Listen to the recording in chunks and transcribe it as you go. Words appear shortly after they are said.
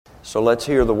So let's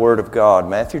hear the Word of God.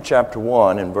 Matthew chapter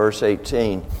 1 and verse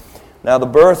 18. Now the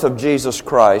birth of Jesus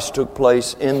Christ took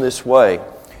place in this way.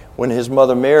 When his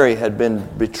mother Mary had been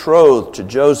betrothed to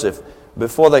Joseph,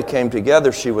 before they came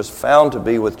together, she was found to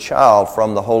be with child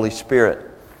from the Holy Spirit.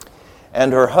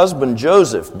 And her husband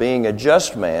Joseph, being a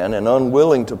just man and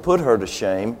unwilling to put her to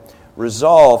shame,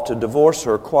 resolved to divorce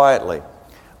her quietly.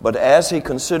 But as he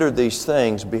considered these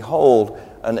things, behold,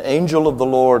 an angel of the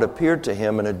Lord appeared to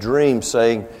him in a dream,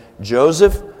 saying,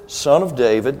 Joseph, son of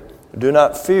David, do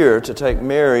not fear to take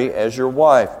Mary as your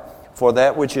wife, for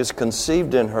that which is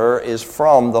conceived in her is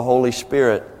from the Holy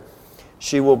Spirit.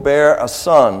 She will bear a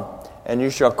son, and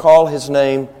you shall call his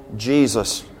name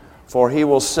Jesus, for he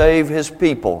will save his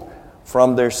people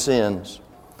from their sins.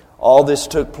 All this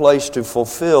took place to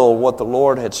fulfill what the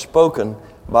Lord had spoken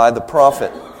by the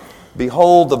prophet.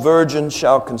 Behold, the virgin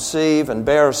shall conceive and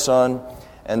bear a son,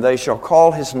 and they shall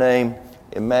call his name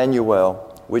Emmanuel,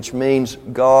 which means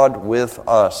God with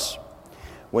us.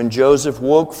 When Joseph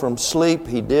woke from sleep,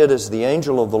 he did as the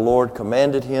angel of the Lord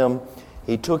commanded him.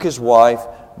 He took his wife,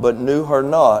 but knew her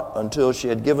not until she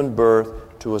had given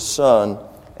birth to a son,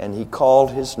 and he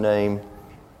called his name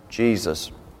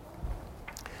Jesus.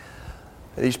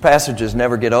 These passages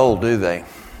never get old, do they?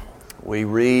 We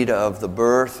read of the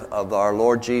birth of our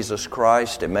Lord Jesus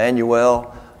Christ,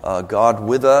 Emmanuel, God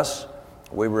with us.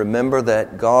 We remember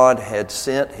that God had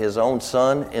sent His own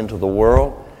Son into the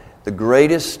world. The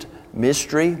greatest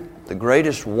mystery, the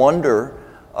greatest wonder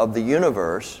of the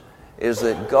universe is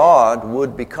that God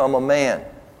would become a man,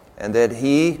 and that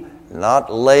He,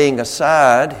 not laying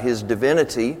aside His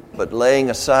divinity, but laying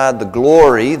aside the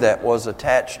glory that was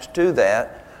attached to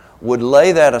that, would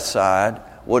lay that aside,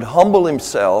 would humble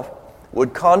Himself,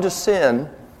 would condescend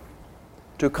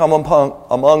to come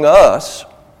among us,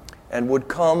 and would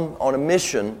come on a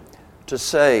mission to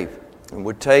save, and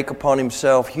would take upon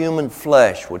Himself human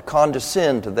flesh, would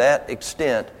condescend to that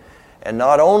extent, and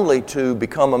not only to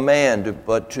become a man,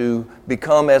 but to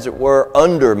become, as it were,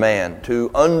 under man, to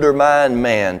undermine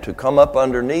man, to come up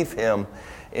underneath him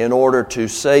in order to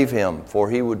save him. For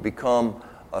He would become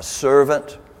a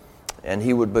servant, and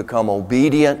He would become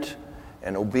obedient,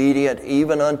 and obedient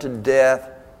even unto death,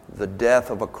 the death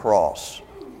of a cross.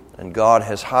 And God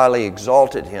has highly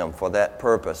exalted Him for that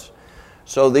purpose.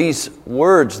 So these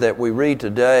words that we read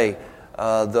today,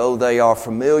 though they are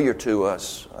familiar to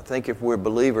us, I think if we're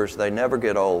believers, they never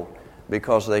get old,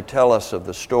 because they tell us of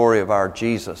the story of our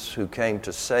Jesus who came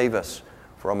to save us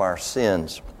from our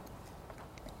sins.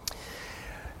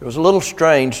 It was a little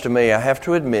strange to me, I have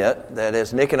to admit, that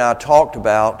as Nick and I talked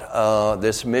about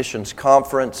this missions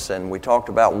conference, and we talked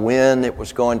about when it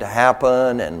was going to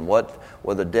happen and what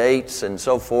were the dates and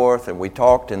so forth, and we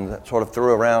talked and sort of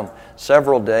threw around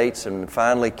several dates and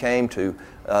finally came to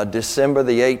December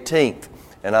the 18th.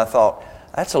 And I thought,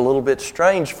 that's a little bit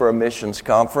strange for a missions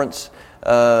conference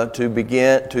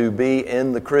to be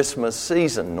in the Christmas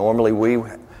season. Normally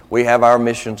we have our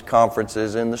missions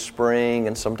conferences in the spring,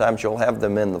 and sometimes you'll have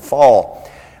them in the fall.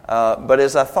 But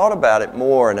as I thought about it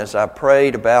more, and as I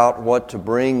prayed about what to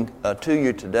bring to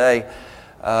you today,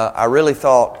 I really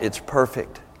thought it's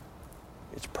perfect.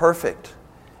 It's perfect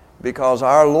because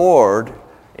our Lord,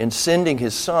 in sending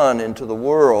His Son into the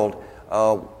world,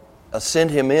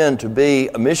 sent Him in to be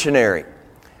a missionary.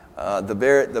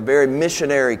 The very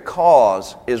missionary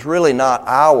cause is really not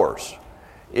ours.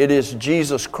 It is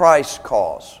Jesus Christ's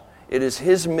cause. It is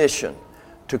His mission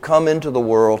to come into the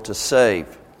world to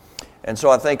save. And so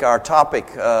I think our topic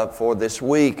for this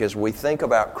week, as we think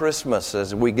about Christmas,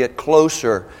 as we get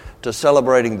closer to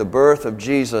celebrating the birth of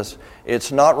Jesus,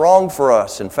 it's not wrong for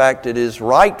us. In fact, it is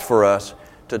right for us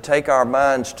to take our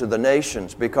minds to the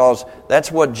nations, because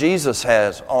that's what Jesus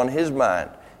has on His mind.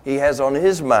 He has on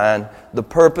His mind the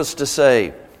purpose to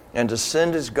save and to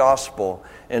send His gospel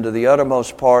into the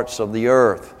uttermost parts of the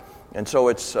earth. And so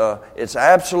it's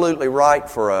absolutely right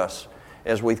for us,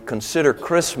 as we consider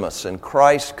Christmas and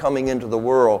Christ coming into the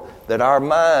world, that our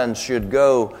minds should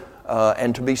go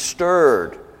and to be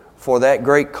stirred for that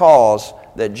great cause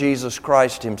that Jesus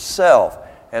Christ Himself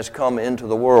has come into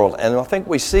the world. And I think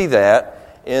we see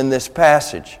that in this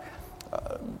passage.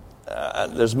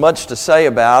 There's much to say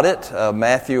about it.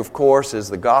 Matthew, of course, is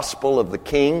the gospel of the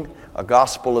King, a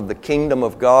gospel of the kingdom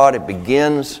of God. It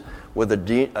begins with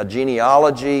a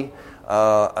genealogy,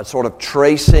 a sort of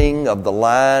tracing of the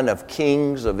line of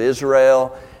kings of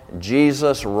Israel.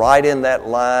 Jesus, right in that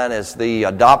line, as the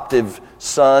adoptive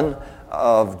son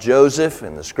of Joseph,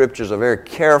 and the Scriptures are very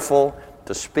careful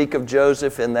to speak of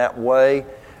Joseph in that way.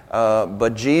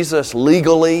 But Jesus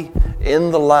legally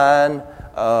in the line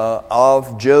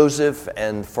of Joseph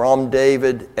and from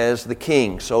David as the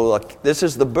king. So this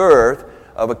is the birth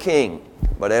of a king.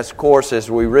 But of course,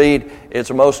 as we read, it's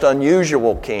a most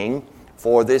unusual king,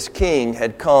 for this king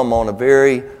had come on a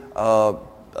very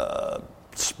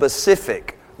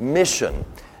specific mission,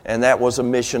 and that was a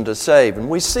mission to save. And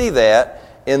we see that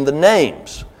in the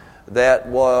names that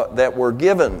were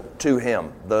given to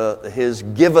him. His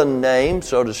given name,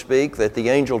 so to speak, that the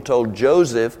angel told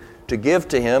Joseph to give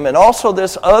to him, and also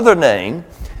this other name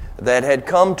that had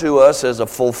come to us as a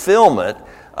fulfillment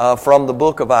from the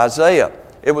book of Isaiah.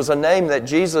 It was a name that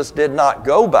Jesus did not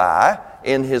go by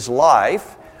in his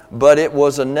life, but it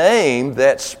was a name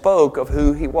that spoke of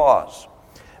who he was.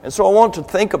 And so I want to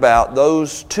think about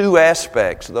those two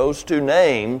aspects, those two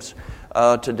names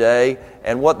today,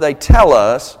 and what they tell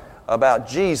us about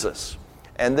Jesus,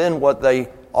 and then what they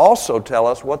also tell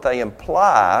us, what they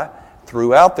imply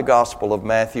throughout the Gospel of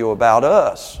Matthew about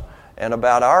us and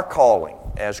about our calling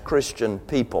as Christian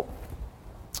people.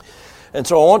 And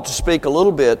so I want to speak a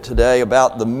little bit today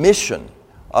about the mission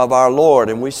of our Lord,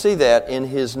 and we see that in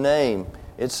His name.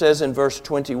 It says in verse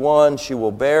 21, "She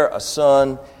will bear a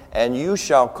son, and you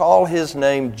shall call his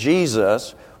name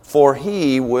Jesus, for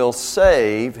he will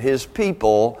save his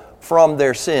people from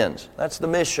their sins." That's the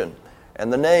mission.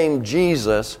 And the name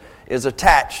Jesus is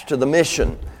attached to the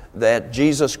mission that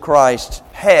Jesus Christ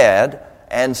had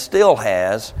and still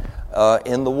has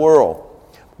in the world.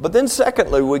 But then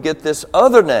secondly, we get this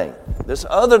other name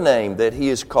that he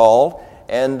is called,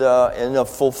 and in a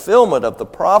fulfillment of the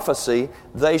prophecy,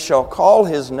 they shall call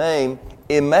his name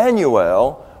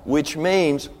Emmanuel, which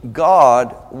means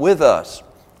God with us.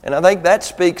 And I think that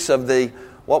speaks of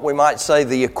what we might say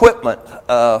the equipment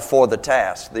for the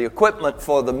task. The equipment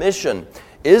for the mission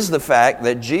is the fact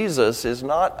that Jesus is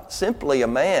not simply a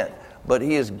man, but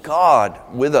he is God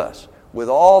with us, with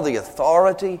all the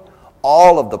authority,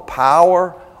 all of the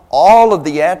power, all of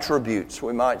the attributes,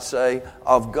 we might say,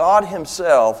 of God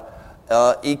himself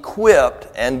equipped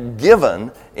and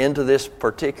given into this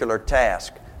particular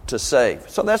task to save.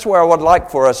 So that's where I would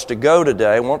like for us to go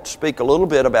today. I want to speak a little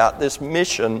bit about this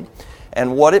mission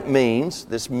and what it means,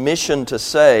 this mission to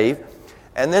save.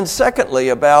 And then secondly,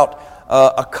 about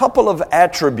a couple of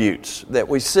attributes that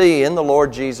we see in the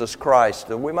Lord Jesus Christ.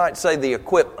 And we might say the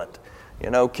equipment. You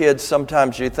know, kids,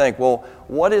 sometimes you think, well,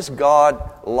 what is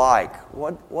God like?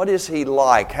 What is He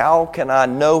like? How can I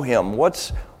know Him?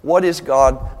 What is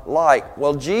God like?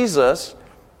 Well, Jesus,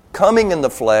 coming in the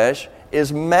flesh,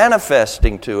 is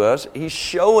manifesting to us, He's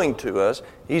showing to us,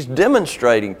 He's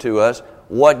demonstrating to us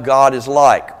what God is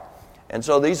like. And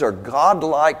so these are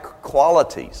God-like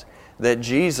qualities that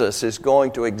Jesus is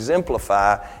going to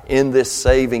exemplify in this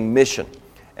saving mission.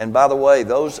 And by the way,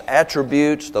 those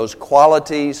attributes, those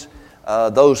qualities,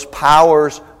 those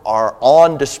powers are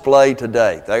on display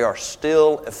today. They are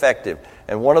still effective.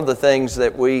 And one of the things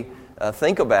that we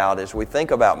think about as we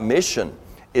think about mission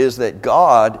is that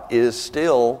God is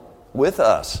still with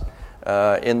us.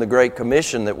 In the Great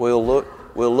Commission that we'll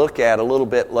look at a little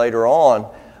bit later on,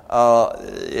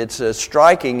 it's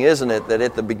striking, isn't it, that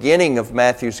at the beginning of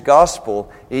Matthew's Gospel,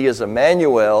 He is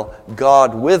Emmanuel,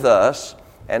 God with us,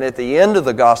 and at the end of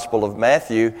the Gospel of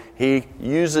Matthew, He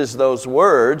uses those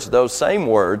words, those same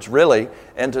words, really,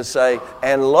 and to say,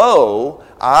 "And lo,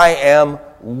 I am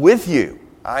with you.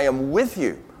 I am with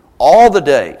you all the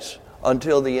days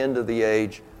until the end of the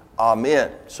age.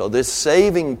 Amen." So this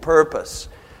saving purpose,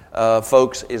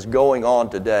 folks, is going on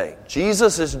today.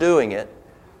 Jesus is doing it.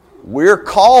 We're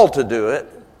called to do it.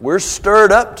 We're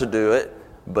stirred up to do it,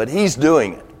 but He's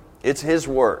doing it. It's His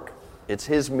work. It's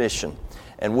His mission.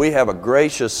 And we have a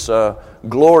gracious,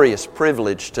 glorious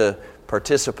privilege to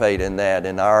participate in that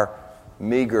in our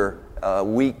meager,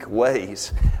 weak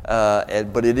ways.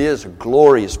 But it is a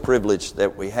glorious privilege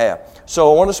that we have.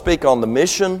 So I want to speak on the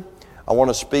mission. I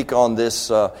want to speak on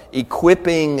this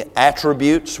equipping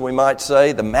attributes, we might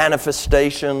say, the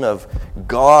manifestation of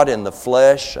God in the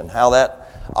flesh and how that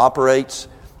operates.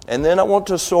 And then I want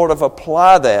to sort of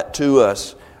apply that to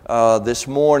us this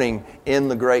morning in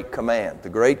the Great Command, the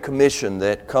Great Commission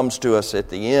that comes to us at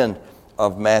the end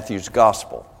of Matthew's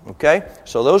Gospel. Okay?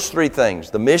 So those three things,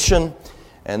 the mission,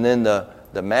 and then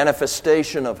the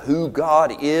manifestation of who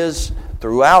God is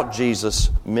throughout Jesus'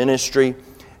 ministry,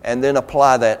 and then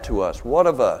apply that to us. What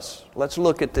of us? Let's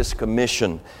look at this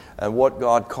commission and what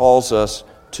God calls us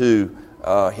to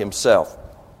Himself.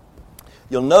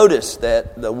 You'll notice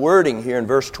that the wording here in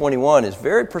verse 21 is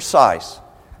very precise.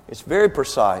 It's very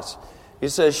precise. He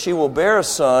says, "She will bear a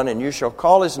son, and you shall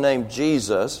call his name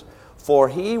Jesus, for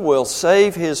he will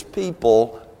save his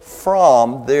people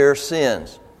from their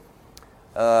sins."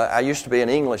 I used to be an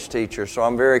English teacher, so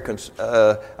I'm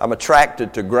I'm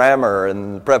attracted to grammar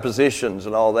and prepositions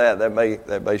and all that.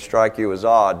 That may strike you as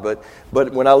odd, but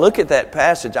when I look at that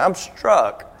passage, I'm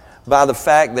struck by the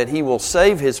fact that He will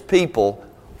save His people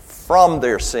from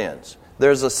their sins.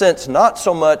 There's a sense not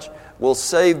so much will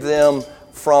save them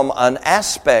from an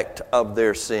aspect of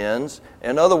their sins.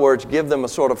 In other words, give them a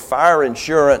sort of fire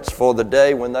insurance for the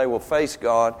day when they will face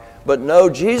God. But no,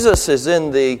 Jesus is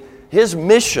His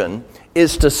mission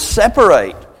is to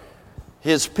separate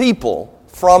His people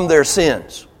from their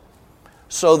sins,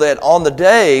 so that on the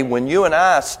day when you and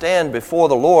I stand before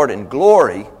the Lord in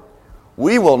glory,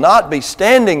 we will not be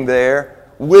standing there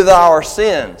with our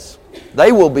sins.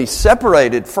 They will be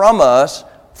separated from us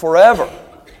forever.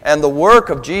 And the work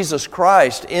of Jesus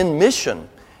Christ in mission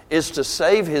is to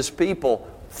save His people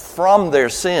from their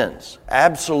sins,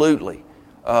 absolutely,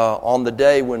 on the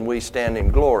day when we stand in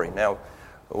glory. Now,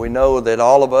 we know that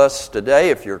all of us today,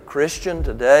 if you're a Christian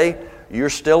today, you're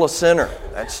still a sinner.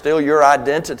 That's still your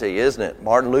identity, isn't it?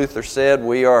 Martin Luther said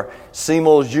we are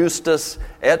simul justus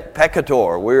et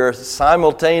peccator. We are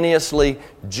simultaneously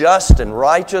just and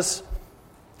righteous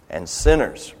and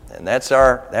sinners. And that's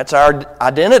our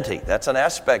identity. That's an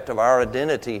aspect of our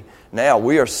identity now.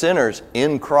 We are sinners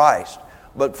in Christ.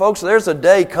 But folks, there's a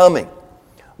day coming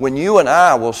when you and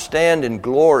I will stand in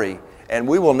glory, and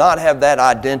we will not have that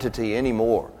identity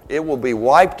anymore. It will be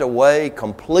wiped away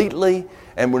completely,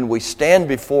 and when we stand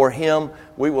before Him,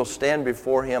 we will stand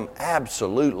before Him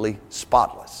absolutely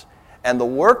spotless. And the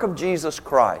work of Jesus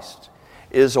Christ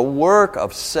is a work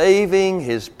of saving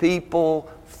His people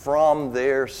from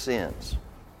their sins.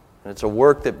 And it's a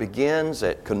work that begins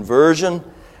at conversion,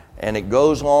 and it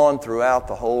goes on throughout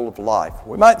the whole of life.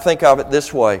 We might think of it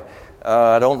this way.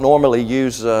 I don't normally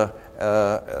use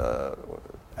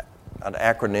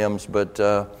acronyms, but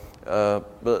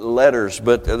letters.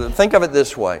 But think of it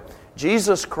this way.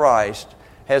 Jesus Christ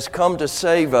has come to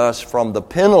save us from the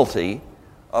penalty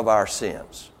of our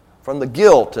sins, from the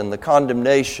guilt and the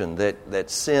condemnation that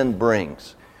sin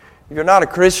brings. If you're not a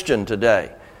Christian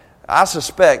today, I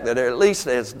suspect that at least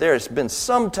there's been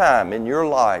some time in your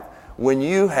life when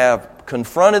you have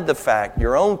confronted the fact,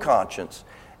 your own conscience,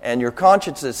 and your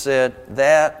conscience has said,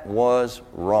 that was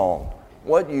wrong.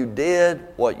 What you did,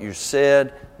 what you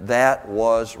said, that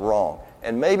was wrong.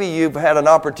 And maybe you've had an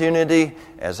opportunity,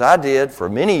 as I did for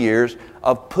many years,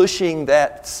 of pushing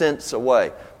that sense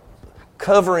away,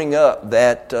 covering up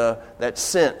that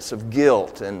sense of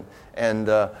guilt and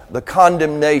the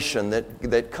condemnation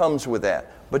that comes with that.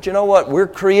 But you know what? We're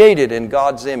created in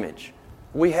God's image.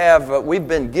 We've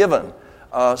been given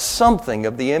something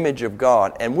of the image of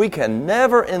God, and we can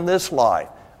never in this life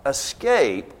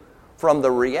escape from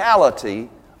the reality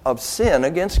of sin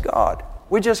against God.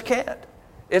 We just can't.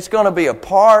 It's going to be a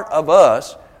part of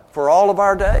us for all of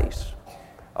our days,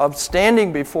 of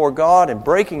standing before God and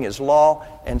breaking His law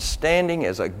and standing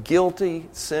as a guilty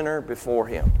sinner before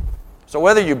Him. So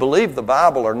whether you believe the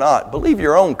Bible or not, believe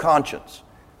your own conscience,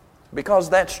 because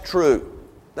that's true.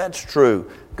 That's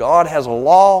true. God has a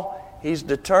law. He's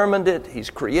determined it. He's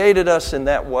created us in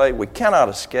that way. We cannot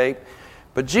escape.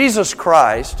 But Jesus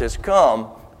Christ has come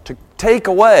to take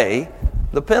away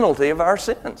the penalty of our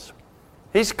sins.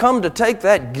 He's come to take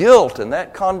that guilt and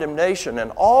that condemnation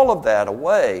and all of that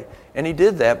away, and He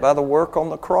did that by the work on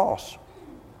the cross.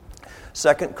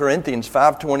 2 Corinthians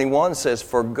 5:21 says,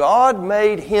 "For God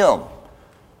made Him,"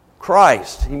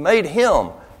 Christ, He made Him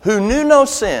who knew no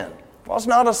sin, was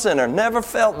not a sinner, never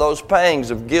felt those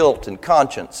pangs of guilt and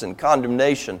conscience and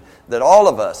condemnation that all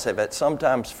of us have at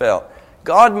sometimes felt.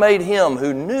 God made Him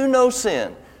who knew no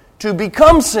sin to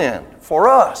become sin for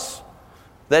us,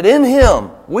 that in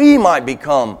Him we might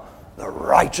become the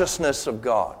righteousness of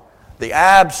God, the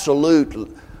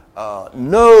absolute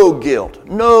no guilt,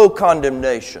 no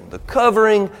condemnation, the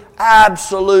covering,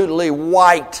 absolutely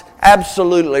white,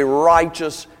 absolutely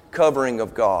righteous covering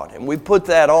of God. And we put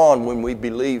that on when we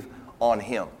believe on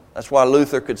Him. That's why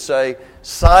Luther could say,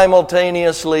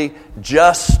 simultaneously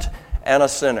just and a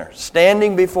sinner,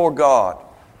 standing before God,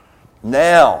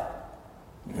 now,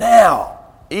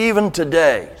 even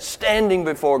today, standing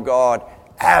before God,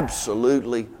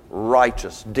 absolutely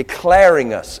righteous,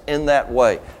 declaring us in that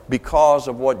way because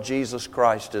of what Jesus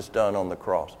Christ has done on the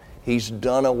cross. He's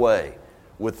done away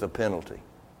with the penalty.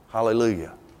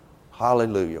 Hallelujah.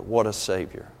 Hallelujah. What a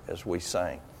Savior, as we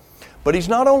sang. But He's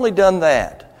not only done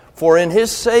that, for in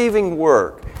His saving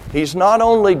work, He's not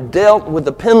only dealt with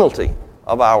the penalty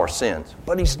of our sins,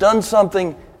 but He's done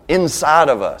something inside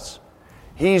of us.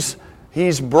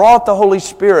 He's brought the Holy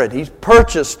Spirit. He's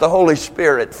purchased the Holy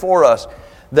Spirit for us,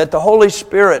 that the Holy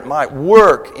Spirit might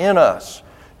work in us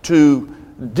to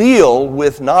deal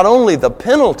with not only the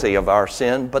penalty of our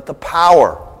sin, but the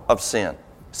power of sin.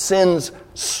 Sin's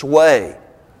sway,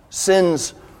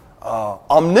 sin's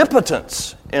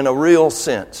omnipotence in a real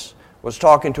sense. I was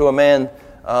talking to a man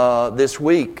this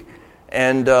week,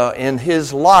 and in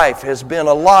his life has been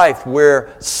a life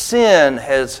where sin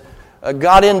has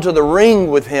got into the ring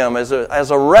with him as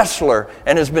a wrestler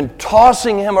and has been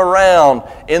tossing him around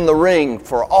in the ring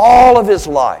for all of his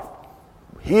life.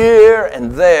 Here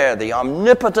and there, the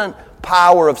omnipotent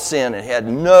power of sin. It had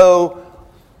no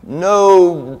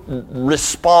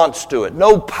response to it,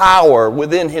 no power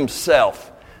within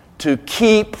himself to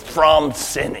keep from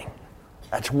sinning.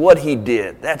 That's what he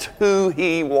did. That's who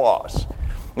he was.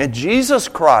 And Jesus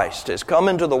Christ has come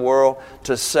into the world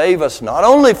to save us not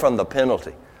only from the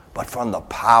penalty, but from the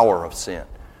power of sin.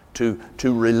 To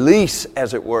release,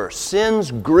 as it were,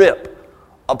 sin's grip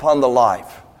upon the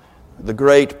life. The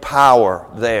great power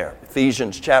there.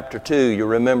 Ephesians chapter 2, you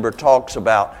remember, talks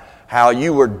about how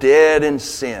you were dead in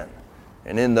sin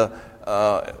and in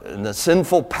the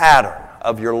sinful pattern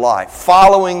of your life,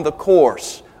 following the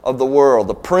course of the world,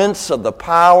 the prince of the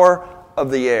power of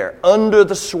the air, under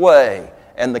the sway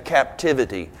and the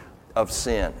captivity of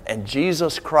sin. And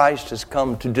Jesus Christ has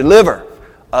come to deliver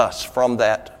us from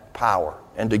that power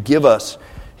and to give us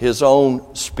His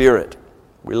own Spirit.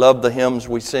 We love the hymns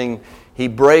we sing. He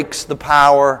breaks the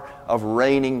power of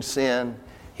reigning sin.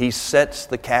 He sets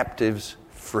the captives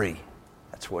free.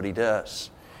 That's what He does.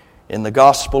 In the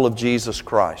gospel of Jesus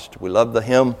Christ, we love the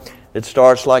hymn. It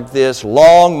starts like this: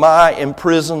 long my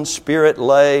imprisoned spirit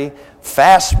lay,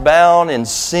 fast bound in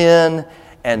sin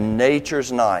and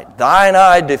nature's night. Thine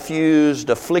eye diffused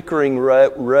a flickering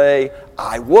ray.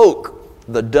 I woke,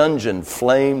 the dungeon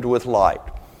flamed with light.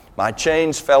 My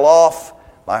chains fell off,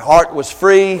 my heart was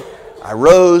free. I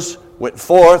rose, went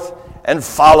forth, and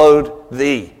followed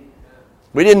Thee.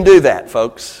 We didn't do that,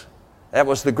 folks. That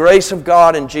was the grace of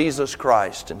God in Jesus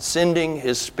Christ, in sending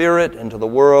His Spirit into the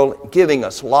world, giving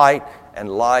us light and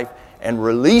life, and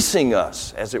releasing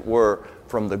us, as it were,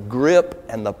 from the grip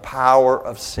and the power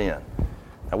of sin.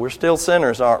 Now, we're still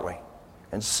sinners, aren't we?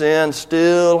 And sin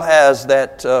still has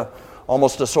that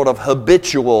almost a sort of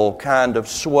habitual kind of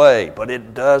sway, but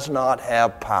it does not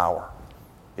have power.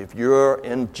 If you're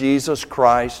in Jesus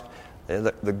Christ,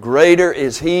 the greater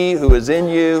is He who is in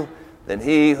you than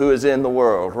he who is in the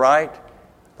world, right?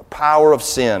 The power of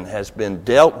sin has been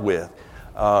dealt with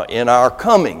in our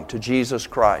coming to Jesus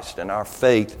Christ and our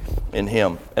faith in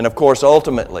Him. And of course,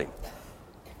 ultimately,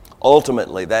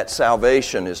 that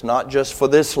salvation is not just for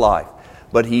this life,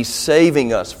 but He's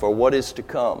saving us for what is to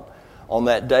come on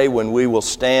that day when we will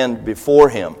stand before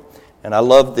Him. And I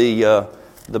love the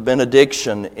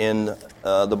benediction in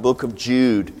the book of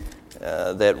Jude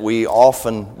that we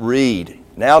often read.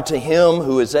 Now to Him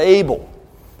who is able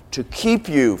to keep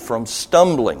you from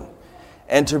stumbling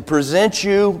and to present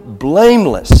you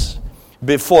blameless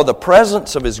before the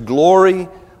presence of His glory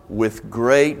with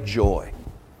great joy.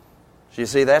 So you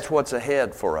see, that's what's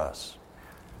ahead for us.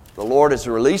 The Lord has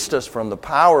released us from the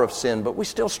power of sin, but we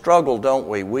still struggle, don't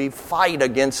we? We fight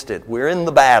against it. We're in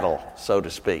the battle, so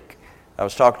to speak. I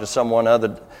was talking to someone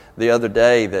the other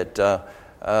day that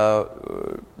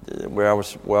where I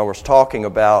was talking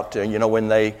about,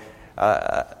 when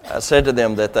I said to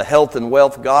them that the health and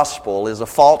wealth gospel is a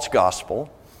false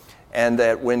gospel, and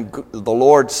that when the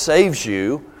Lord saves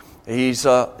you,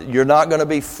 you're not going to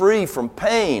be free from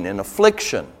pain and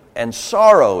affliction, and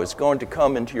sorrow is going to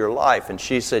come into your life. And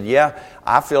she said, yeah,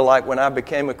 I feel like when I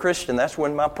became a Christian, that's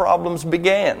when my problems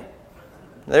began.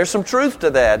 There's some truth to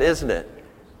that, isn't it?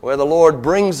 Where the Lord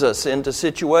brings us into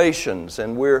situations,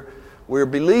 and we're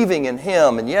believing in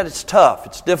Him, and yet it's tough,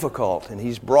 it's difficult, and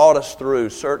He's brought us through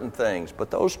certain things. But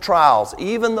those trials,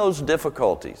 even those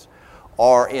difficulties,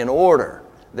 are in order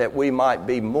that we might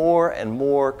be more and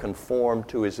more conformed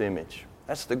to His image.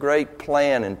 That's the great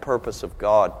plan and purpose of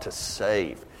God, to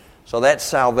save. So that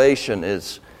salvation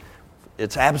it's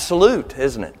absolute,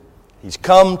 isn't it? He's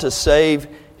come to save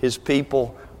His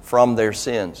people from their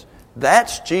sins.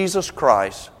 That's Jesus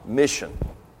Christ's mission.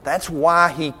 That's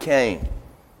why He came.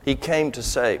 He came to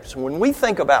save. So when we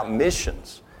think about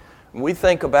missions, when we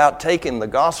think about taking the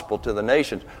gospel to the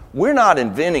nations, we're not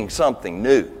inventing something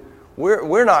new.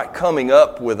 We're not coming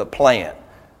up with a plan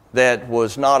that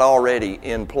was not already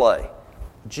in play.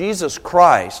 Jesus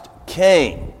Christ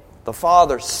came. The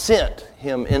Father sent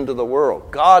Him into the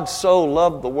world. God so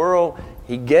loved the world,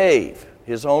 He gave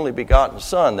His only begotten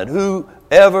Son, that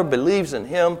whoever believes in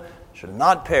Him should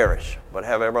not perish, but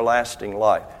have everlasting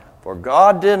life. For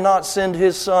God did not send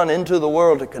His Son into the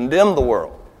world to condemn the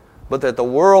world, but that the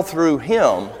world through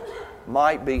Him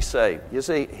might be saved. You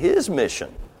see, His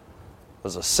mission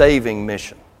was a saving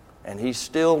mission, and He's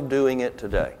still doing it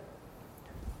today.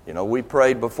 You know, we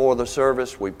prayed before the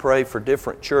service. We pray for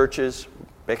different churches.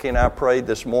 Becky and I prayed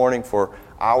this morning for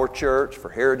our church, for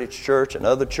Heritage Church and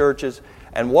other churches.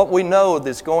 And what we know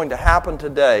that's going to happen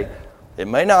today, it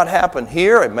may not happen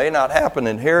here, it may not happen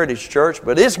in Heritage Church,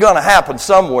 but it's going to happen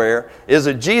somewhere, is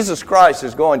that Jesus Christ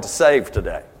is going to save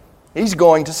today. He's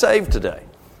going to save today.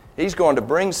 He's going to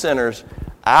bring sinners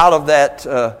out of that,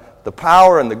 the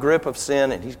power and the grip of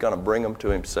sin, and He's going to bring them to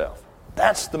Himself.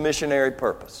 That's the missionary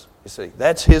purpose. You see,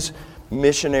 that's His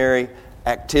missionary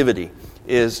activity,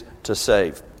 is to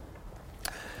save.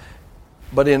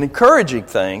 But an encouraging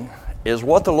thing is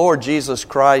what the Lord Jesus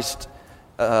Christ,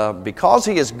 because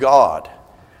He is God,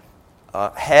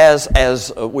 has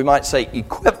as, we might say,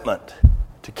 equipment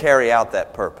to carry out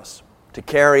that purpose, to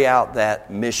carry out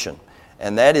that mission.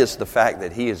 And that is the fact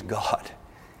that He is God.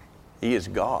 He is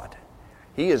God.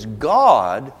 He is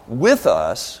God with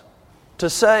us to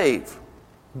save.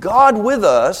 God with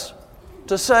us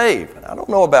to save. And I don't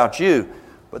know about you,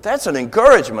 but that's an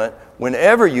encouragement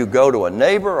whenever you go to a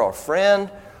neighbor or friend,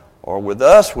 or with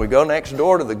us, we go next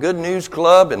door to the Good News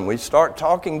Club and we start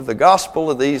talking the gospel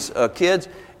of these kids,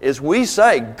 is we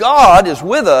say, God is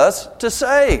with us to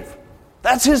save.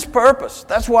 That's His purpose.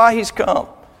 That's why He's come.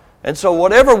 And so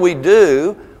whatever we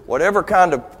do, whatever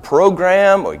kind of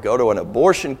program, we go to an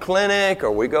abortion clinic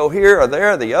or we go here or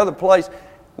there or the other place,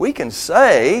 we can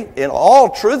say in all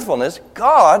truthfulness,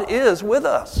 God is with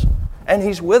us. And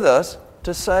He's with us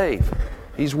to save.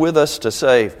 He's with us to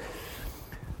save.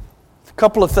 A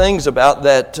couple of things about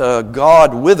that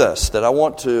God with us that I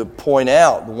want to point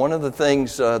out. One of the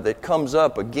things that comes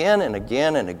up again and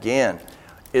again and again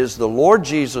is the Lord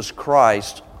Jesus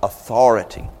Christ's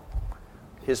authority,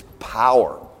 His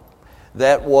power,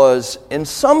 that was, in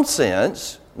some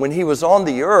sense, when He was on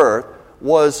the earth,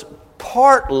 was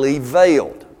partly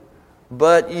veiled.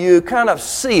 But you kind of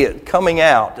see it coming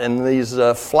out in these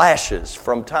flashes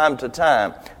from time to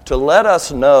time to let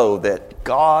us know that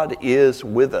God is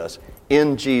with us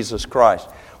in Jesus Christ.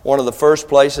 One of the first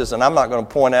places, and I'm not going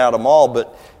to point out them all,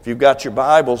 but if you've got your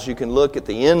Bibles, you can look at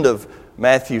the end of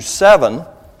Matthew 7,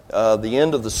 the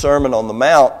end of the Sermon on the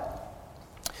Mount,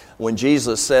 when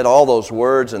Jesus said all those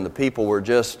words and the people were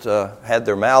just had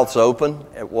their mouths open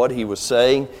at what He was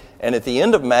saying. And at the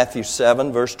end of Matthew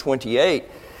 7, verse 28,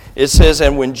 it says,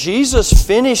 "And when Jesus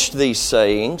finished these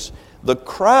sayings, the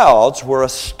crowds were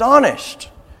astonished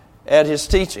at His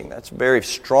teaching." That's a very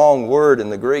strong word in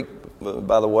the Greek.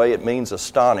 By the way, it means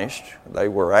astonished. They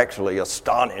were actually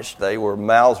astonished.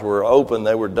 Mouths were open.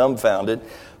 They were dumbfounded.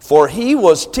 For He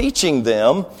was teaching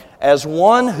them as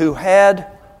one who had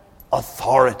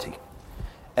authority,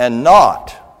 and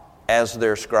not as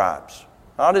their scribes.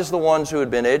 Not as the ones who had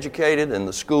been educated in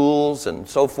the schools and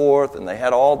so forth, and they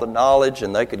had all the knowledge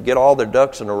and they could get all their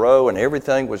ducks in a row and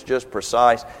everything was just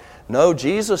precise. No,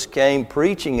 Jesus came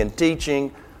preaching and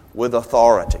teaching with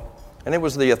authority. And it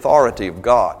was the authority of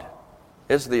God.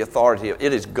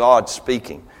 It is God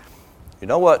speaking. You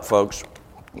know what, folks?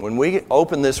 When we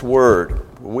open this Word,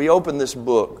 when we open this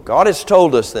book, God has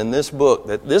told us in this book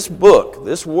that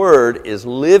this Word is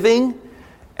living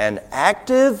and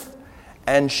active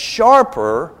and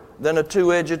sharper than a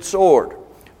two-edged sword.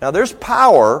 Now, there's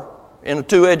power in a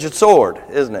two-edged sword,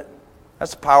 isn't it?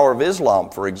 That's the power of Islam,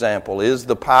 for example, is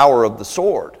the power of the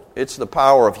sword. It's the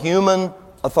power of human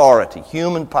authority,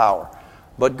 human power.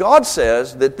 But God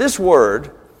says that this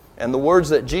Word and the words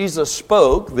that Jesus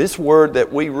spoke, this Word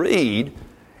that we read,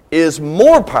 is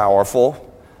more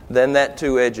powerful than that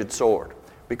two-edged sword.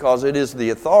 Because it is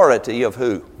the authority of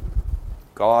who?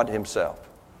 God Himself.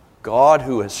 God,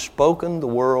 who has spoken the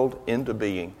world into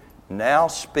being, now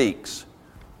speaks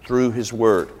through His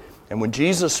Word. And when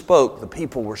Jesus spoke, the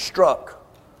people were struck.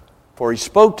 For He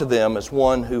spoke to them as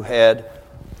one who had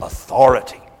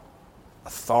authority.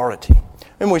 Authority.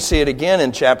 And we see it again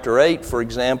in chapter 8, for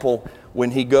example,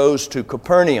 when He goes to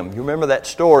Capernaum. You remember that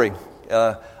story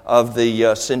of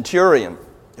the centurion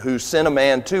who sent a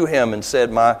man to him and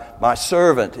said, my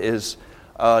servant is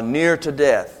near to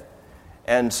death.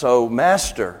 And so,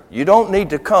 Master, you don't need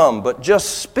to come, but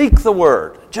just speak the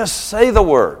word. Just say the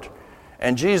word.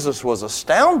 And Jesus was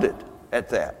astounded at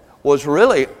that, was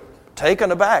really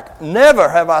taken aback. Never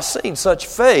have I seen such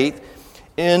faith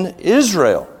in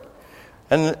Israel.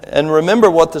 And remember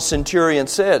what the centurion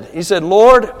said. He said,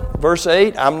 Lord, verse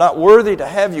 8, I'm not worthy to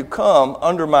have you come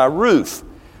under my roof,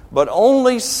 but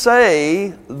only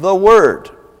say the word,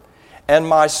 and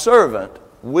my servant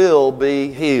will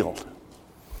be healed.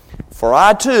 For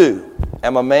I too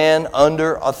am a man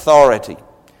under authority,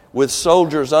 with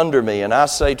soldiers under me. And I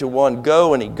say to one,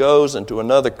 go, and he goes, and to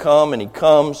another, come, and he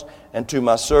comes, and to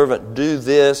my servant, do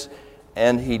this,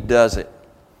 and he does it.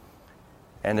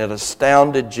 And it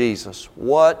astounded Jesus.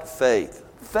 What faith?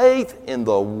 Faith in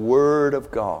the Word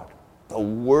of God. The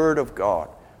Word of God.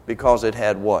 Because it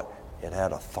had what? It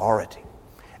had authority.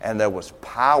 And there was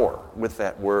power with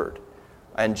that Word.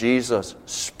 And Jesus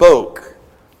spoke,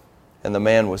 and the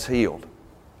man was healed.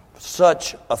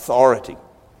 Such authority.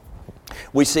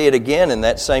 We see it again in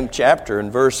that same chapter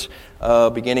in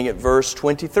beginning at verse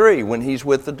 23 when he's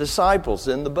with the disciples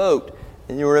in the boat.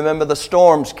 And you remember the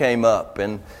storms came up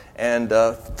and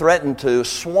threatened to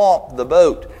swamp the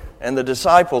boat. And the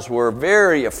disciples were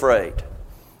very afraid.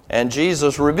 And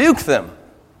Jesus rebuked them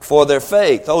for their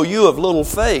faith. Oh, you of little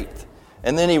faith.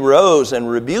 And then he rose and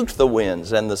rebuked the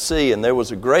winds and the sea, and there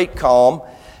was a great calm.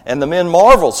 And the men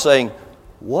marveled, saying,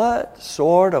 what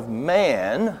sort of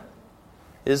man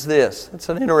is this? It's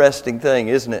an interesting thing,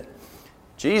 isn't it?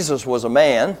 Jesus was a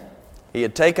man. He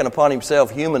had taken upon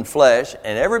himself human flesh,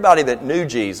 and everybody that knew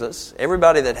Jesus,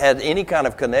 everybody that had any kind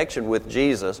of connection with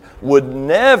Jesus, would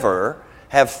never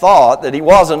have thought that he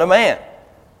wasn't a man,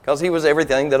 because he was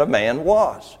everything that a man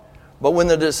was. But when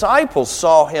the disciples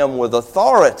saw him with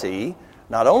authority,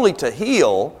 not only to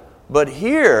heal, but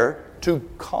here to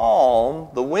calm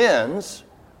the winds,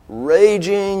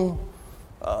 raging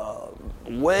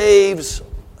waves,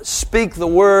 speak the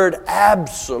word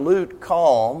absolute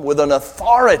calm with an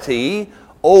authority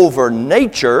over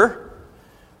nature,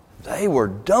 they were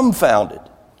dumbfounded.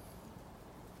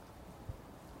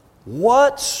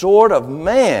 What sort of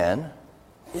man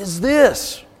is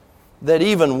this that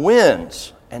even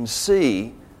winds and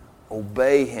sea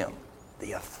obey him?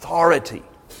 The authority.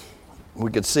 We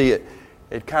could see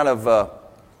it kind of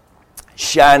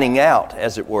shining out,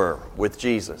 as it were, with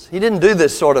Jesus. He didn't do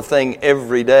this sort of thing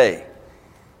every day,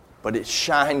 but it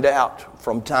shined out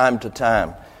from time to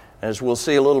time. As we'll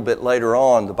see a little bit later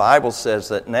on, the Bible says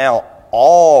that now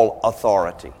all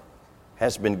authority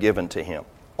has been given to him.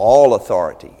 All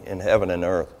authority in heaven and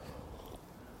earth.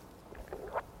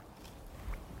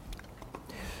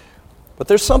 But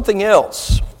there's something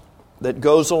else that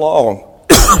goes along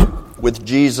with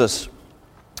Jesus'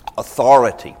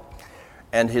 authority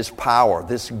and his power,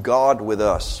 this God with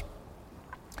us.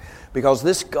 Because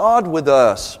this God with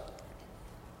us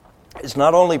is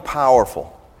not only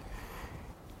powerful,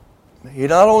 he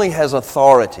not only has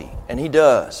authority, and he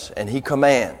does, and he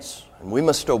commands, and we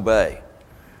must obey,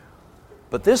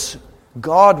 but this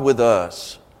God with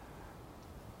us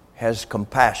has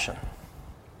compassion.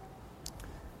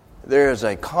 There is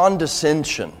a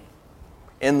condescension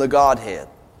in the Godhead,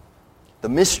 the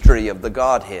mystery of the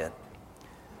Godhead,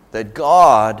 that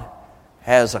God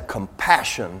has a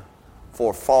compassion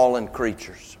for fallen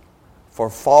creatures, for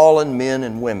fallen men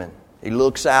and women. He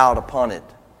looks out upon it,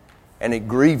 and it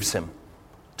grieves him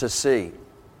to see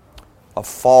a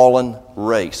fallen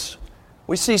race.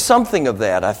 We see something of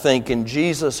that, I think, in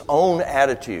Jesus' own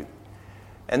attitude.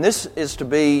 And this is to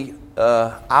be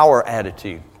our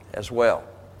attitude as well,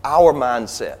 our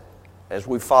mindset as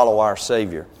we follow our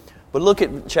Savior. But look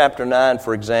at chapter 9,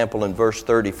 for example, in verse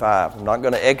 35. I'm not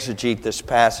going to exegete this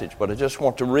passage, but I just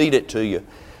want to read it to you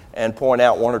and point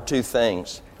out one or two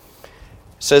things.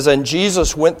 It says, and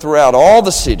Jesus went throughout all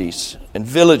the cities and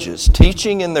villages,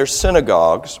 teaching in their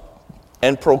synagogues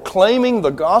and proclaiming the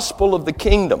gospel of the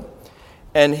kingdom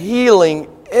and healing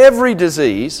every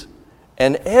disease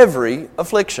and every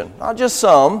affliction. Not just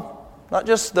some, not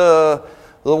just the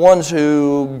ones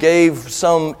who gave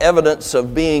some evidence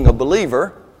of being a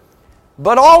believer,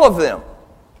 but all of them,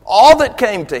 all that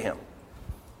came to him,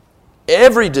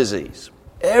 every disease,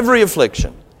 every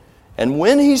affliction. And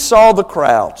when he saw the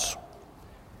crowds,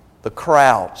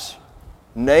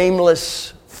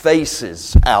 nameless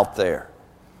faces out there,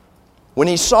 when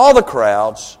he saw the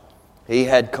crowds, he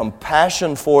had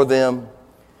compassion for them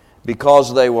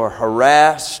because they were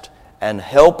harassed and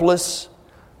helpless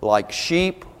like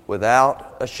sheep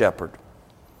without a shepherd.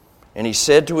 And he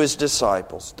said to his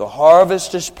disciples, the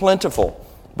harvest is plentiful,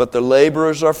 but the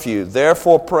laborers are few.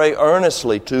 Therefore pray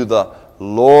earnestly to the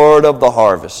Lord of the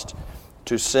harvest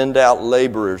to send out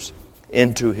laborers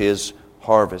into his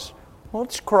harvest.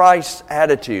 What's Christ's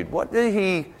attitude? What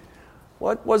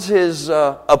was his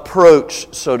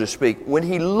approach, so to speak, when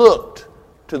he looked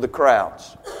to the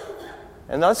crowds?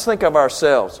 And let's think of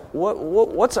ourselves.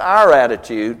 What's our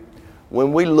attitude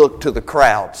when we look to the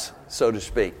crowds, so to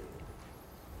speak?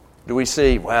 Do we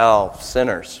see, well,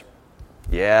 sinners?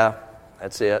 Yeah,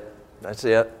 that's it.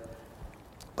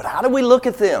 But how do we look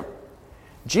at them?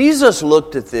 Jesus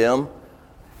looked at them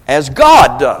as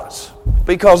God does,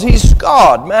 because he's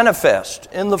God manifest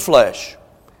in the flesh.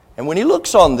 And when he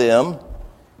looks on them,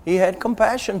 he had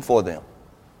compassion for them.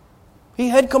 He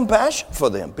had compassion for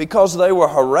them because they were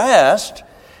harassed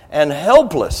and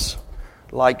helpless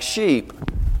like sheep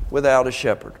without a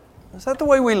shepherd. Is that the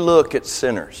way we look at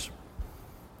sinners?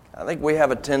 I think we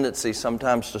have a tendency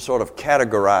sometimes to sort of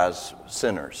categorize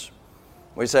sinners.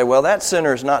 We say, well, that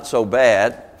sinner's not so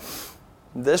bad.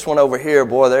 This one over here,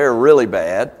 boy, they're really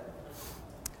bad.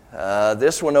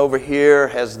 This one over here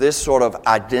has this sort of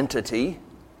identity.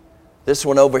 This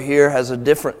one over here has a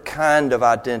different kind of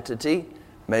identity.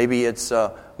 Maybe it's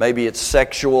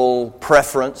sexual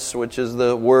preference, which is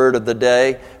the word of the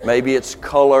day. Maybe it's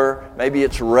color. Maybe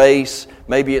it's race.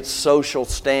 Maybe it's social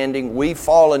standing. We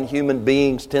fallen human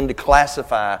beings tend to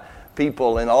classify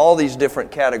people in all these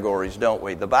different categories, don't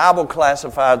we? The Bible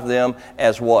classifies them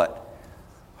as what?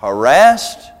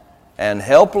 Harassed and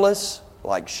helpless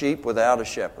like sheep without a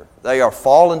shepherd. They are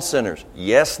fallen sinners.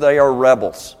 Yes, they are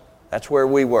rebels. That's where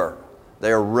we were.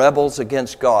 They are rebels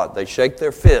against God. They shake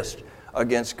their fist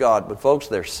against God. But folks,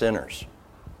 they're sinners.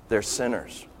 They're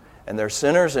sinners. And they're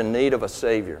sinners in need of a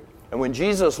Savior. And when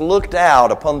Jesus looked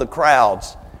out upon the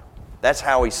crowds, that's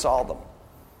how He saw them.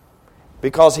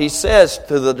 Because He says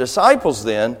to the disciples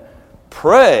then,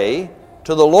 pray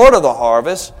to the Lord of the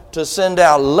harvest to send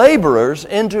out laborers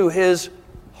into His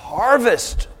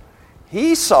harvest.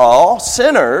 He saw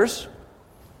sinners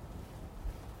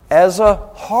as a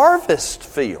harvest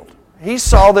field. He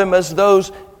saw them as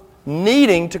those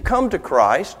needing to come to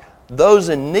Christ, those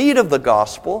in need of the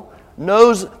gospel,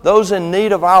 those in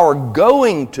need of our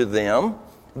going to them,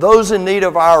 those in need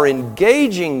of our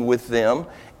engaging with them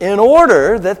in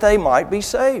order that they might be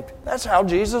saved. That's how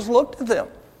Jesus looked at them.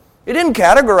 He didn't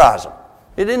categorize them.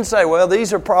 He didn't say, well,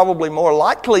 these are probably more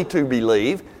likely to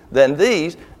believe than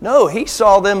these. No, He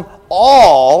saw them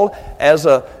all as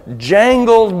a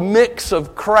jangled mix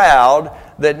of crowd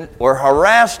that were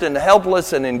harassed and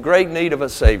helpless and in great need of a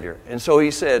Savior. And so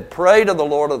He said, pray to the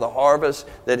Lord of the harvest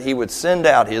that He would send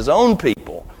out His own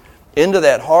people into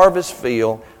that harvest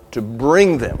field to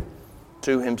bring them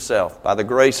to Himself by the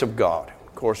grace of God.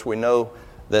 Of course, we know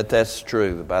that that's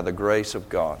true, by the grace of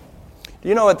God. Do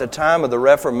you know at the time of the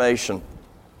Reformation,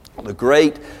 the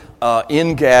great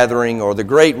ingathering or the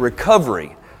great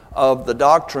recovery of the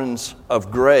doctrines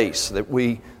of grace that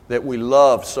we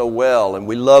love so well, and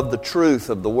we love the truth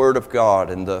of the Word of God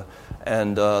and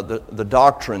the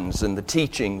doctrines and the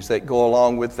teachings that go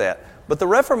along with that. But the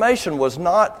Reformation was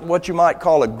not what you might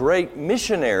call a great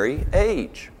missionary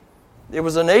age. It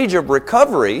was an age of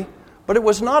recovery, but it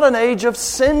was not an age of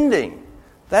sending.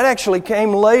 That actually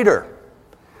came later.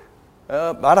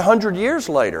 About 100 years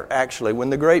later, actually, when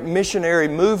the great missionary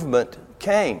movement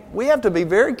came. We have to be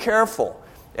very careful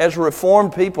as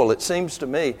Reformed people, it seems to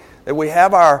me, that we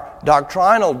have our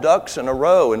doctrinal ducks in a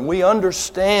row and we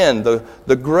understand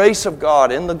the grace of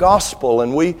God in the gospel,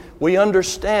 and we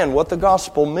understand what the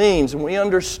gospel means, and we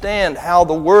understand how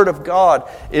the Word of God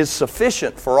is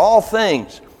sufficient for all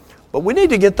things. But we need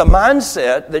to get the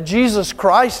mindset that Jesus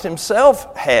Christ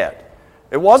Himself had.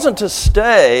 It wasn't to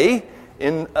stay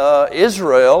in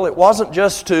Israel. It wasn't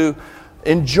just to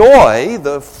enjoy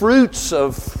the fruits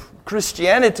of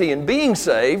Christianity and being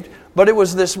saved, but it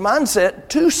was this mindset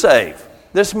to save,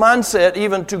 this mindset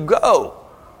even to go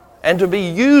and to be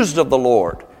used of the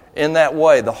Lord in that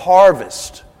way, the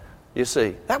harvest, you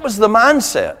see. That was the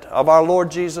mindset of our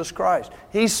Lord Jesus Christ.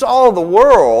 He saw the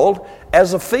world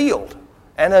as a field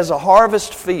and as a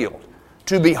harvest field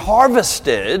to be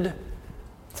harvested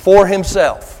for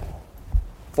Himself.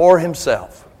 For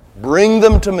Himself. Bring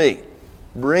them to me.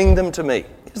 Bring them to me.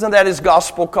 Isn't that His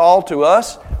gospel call to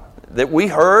us that we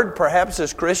heard perhaps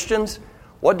as Christians?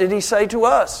 What did He say to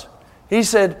us? He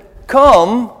said,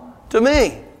 come to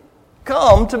me.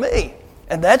 Come to me.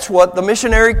 And that's what the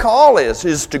missionary call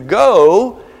is to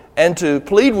go and to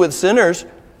plead with sinners.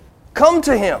 Come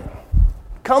to Him.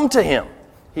 Come to Him.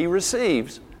 He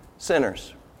receives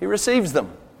sinners. He receives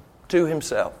them to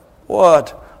Himself.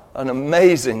 What an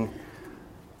amazing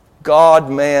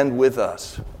God-man with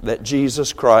us that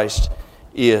Jesus Christ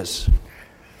is.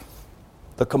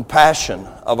 The compassion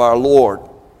of our Lord,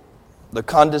 the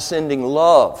condescending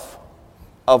love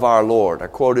of our Lord. I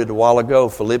quoted a while ago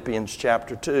Philippians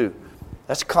chapter 2.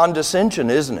 That's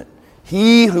condescension, isn't it?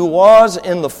 He who was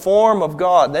in the form of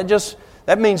God.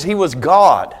 That means He was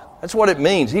God. That's what it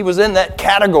means. He was in that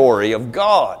category of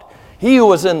God. He who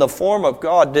was in the form of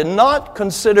God did not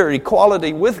consider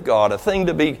equality with God a thing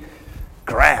to be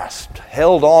grasped,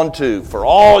 held on to for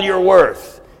all your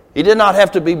worth. He did not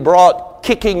have to be brought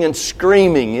kicking and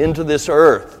screaming into this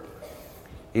earth.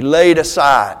 He laid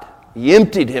aside. He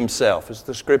emptied Himself, as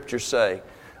the Scriptures say,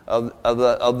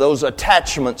 of those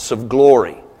attachments of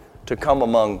glory to come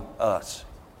among us.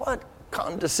 What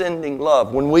condescending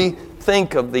love. When we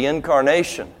think of the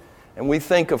incarnation and we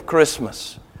think of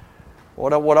Christmas,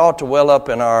 what ought to well up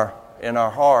in our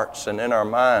hearts and in our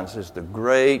minds is the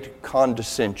great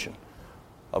condescension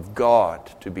of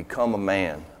God to become a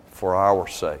man for our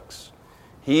sakes.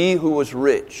 He who was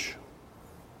rich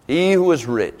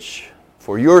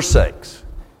for your sakes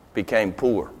became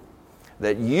poor,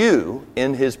 that you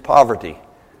in his poverty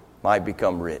might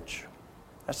become rich.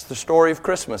 That's the story of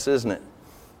Christmas, isn't it?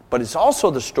 But it's also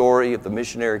the story of the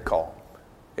missionary call.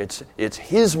 It's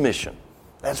his mission.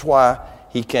 That's why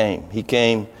he came. He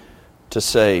came to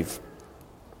save.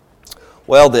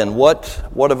 Well then, what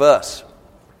of us?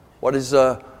 What is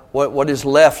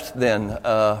left then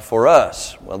for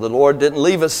us? Well, the Lord didn't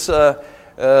leave us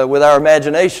with our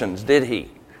imaginations, did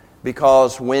he?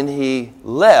 Because when he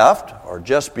left, or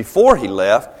just before he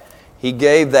left, he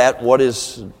gave that what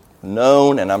is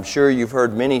known, and I'm sure you've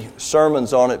heard many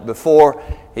sermons on it before,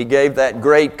 he gave that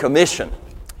great commission.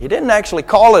 He didn't actually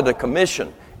call it a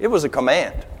commission. It was a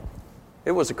command.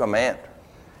 It was a command.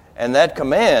 And that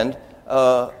command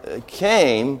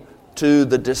came to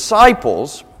the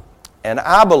disciples, and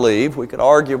I believe, we could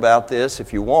argue about this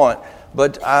if you want,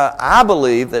 but I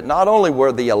believe that not only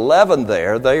were the 11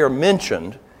 there, they are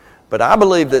mentioned, but I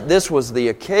believe that this was the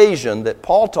occasion that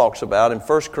Paul talks about in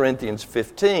 1 Corinthians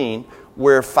 15,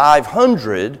 where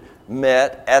 500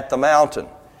 met at the mountain.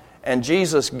 And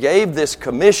Jesus gave this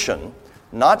commission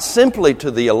not simply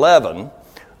to the 11,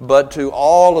 but to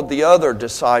all of the other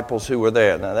disciples who were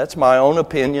there. Now, that's my own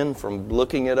opinion from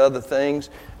looking at other things.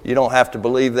 You don't have to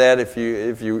believe that if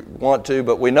you want to,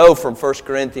 but we know from 1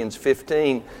 Corinthians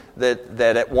 15 that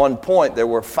at one point there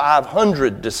were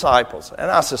 500 disciples.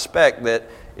 And I suspect that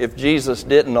if Jesus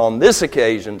didn't on this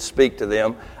occasion speak to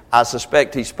them, I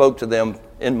suspect he spoke to them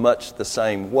in much the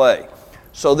same way.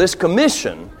 So this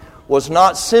commission was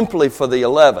not simply for the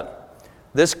 11.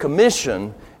 This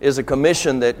commission is a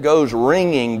commission that goes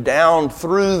ringing down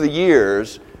through the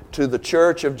years to the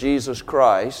Church of Jesus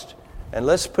Christ. And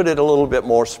let's put it a little bit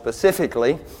more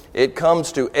specifically. It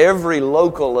comes to every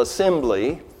local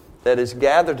assembly that is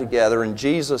gathered together in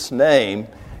Jesus' name.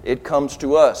 It comes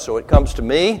to us. So it comes to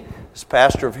me as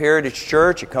pastor of Heritage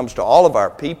Church. It comes to all of our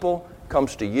people. It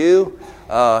comes to you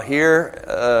here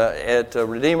at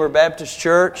Redeemer Baptist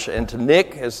Church, and to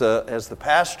Nick as the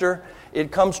pastor.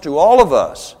 It comes to all of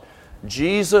us.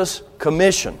 Jesus'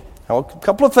 commission. Now, a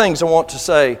couple of things I want to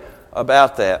say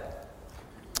about that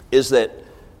is that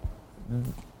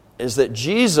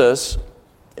Jesus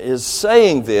is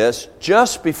saying this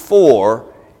just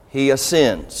before he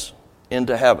ascends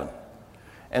into heaven.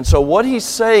 And so what he's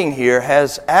saying here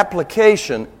has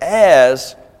application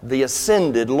as the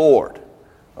ascended Lord.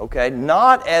 Okay?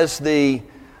 Not as the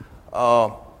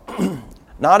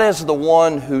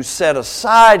one who set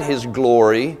aside his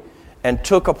glory and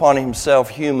took upon himself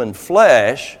human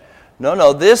flesh.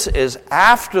 No, this is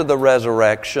after the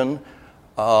resurrection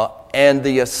and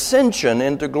the ascension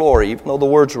into glory. Even though the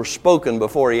words were spoken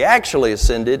before he actually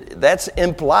ascended, that's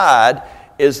implied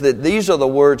is that these are the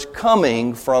words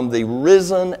coming from the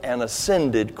risen and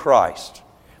ascended Christ.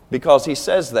 Because he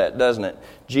says that, doesn't it?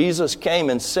 Jesus came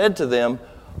and said to them,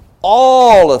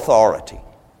 all authority,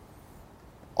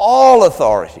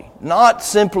 not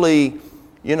simply,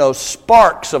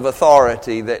 sparks of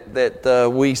authority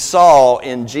that we saw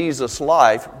in Jesus'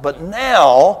 life, but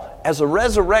now, as a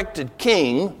resurrected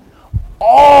king,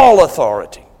 all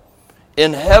authority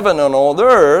in heaven and on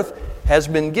earth has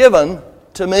been given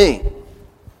to me.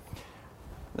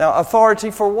 Now, authority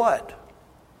for what?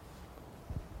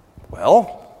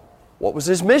 Well, what was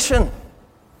his mission?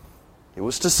 It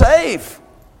was to save.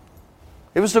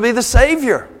 It was to be the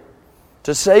Savior,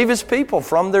 to save his people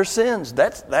from their sins.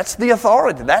 That's the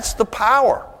authority. That's the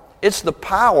power. It's the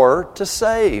power to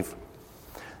save.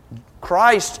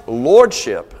 Christ's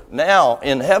lordship now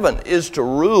in heaven is to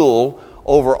rule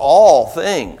over all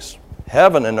things,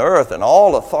 heaven and earth, and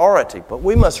all authority. But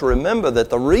we must remember that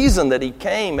the reason that he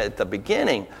came at the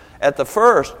beginning, at the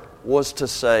first, was to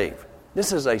save.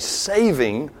 This is a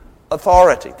saving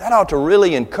authority. That ought to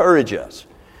really encourage us.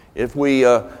 If we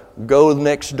go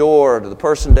next door to the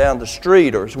person down the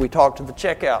street, or as we talk to the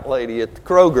checkout lady at the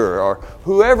Kroger, or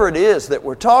whoever it is that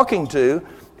we're talking to,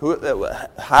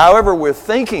 however we're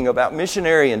thinking about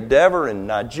missionary endeavor in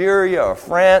Nigeria or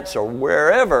France or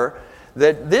wherever,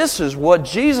 that this is what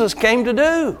Jesus came to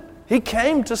do. He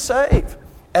came to save.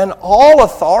 And all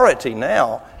authority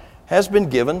now has been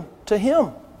given to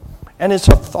him. And it's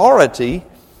authority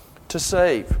to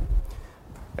save.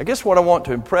 I guess what I want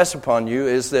to impress upon you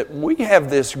is that we have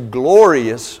this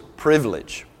glorious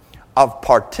privilege of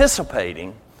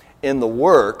participating in the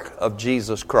work of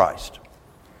Jesus Christ.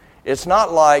 It's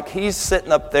not like He's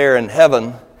sitting up there in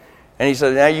heaven and He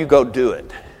said, now you go do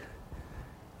it.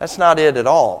 That's not it at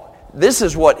all. This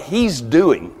is what He's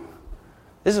doing.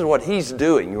 This is what He's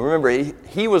doing. You remember,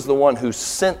 He was the one who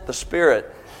sent the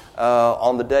Spirit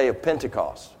on the day of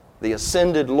Pentecost. The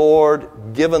ascended Lord,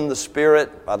 given the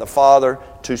Spirit by the Father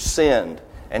to send.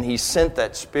 And He sent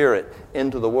that Spirit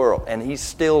into the world. And He's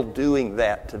still doing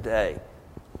that today.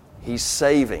 He's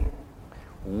saving.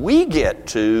 We get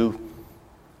to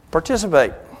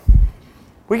participate.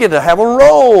 We get to have a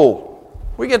role.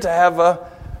 We get to have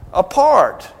a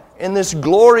part in this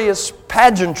glorious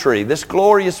pageantry, this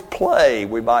glorious play,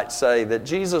 we might say, that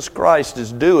Jesus Christ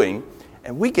is doing,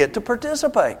 and we get to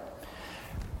participate.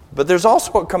 But there's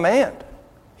also a command.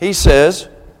 He says,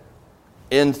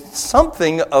 in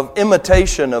something of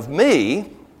imitation of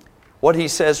me, what He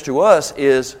says to us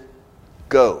is,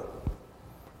 go.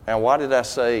 Now, why did I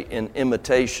say in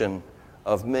imitation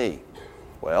of me?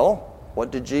 Well,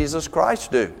 what did Jesus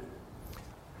Christ do?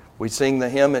 We sing the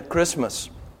hymn at Christmas.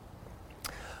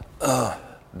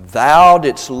 Thou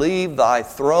didst leave thy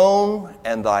throne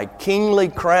and thy kingly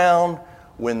crown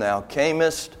when thou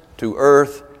camest to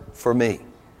earth for me.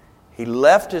 He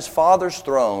left His Father's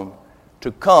throne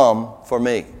to come for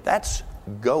me. That's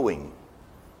going.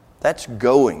 That's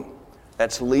going.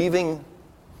 That's leaving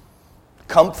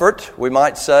comfort, we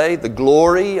might say, the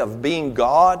glory of being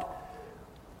God.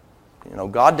 You know,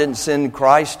 God didn't send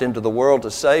Christ into the world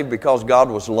to save because God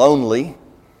was lonely.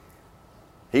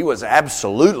 He was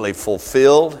absolutely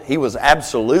fulfilled. He was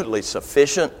absolutely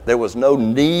sufficient. There was no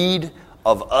need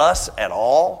of us at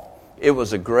all. It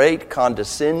was a great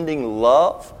condescending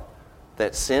love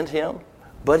that sent Him.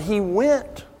 But He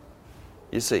went.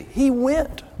 You see, He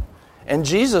went. And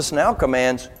Jesus now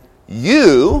commands,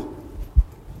 you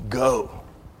go.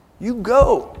 You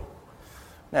go.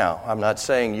 Now, I'm not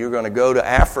saying you're going to go to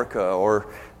Africa, or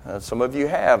some of you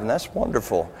have, and that's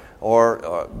wonderful.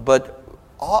 But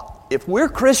if we're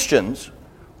Christians,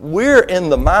 we're in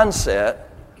the mindset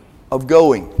of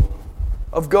going.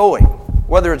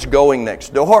 Whether it's going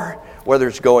next door, whether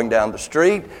it's going down the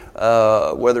street,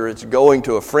 whether it's going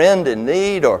to a friend in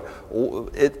need,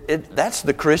 that's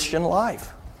the Christian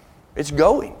life. It's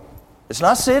going. It's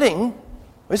not sitting,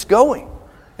 it's going.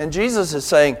 And Jesus is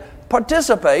saying,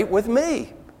 participate with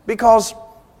me, because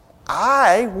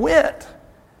I went.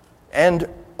 And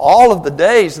all of the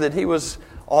days that He was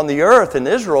on the earth in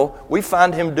Israel, we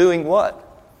find Him doing what?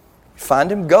 We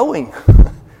find Him going.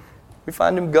 We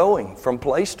find Him going from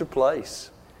place to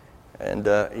place. And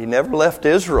He never left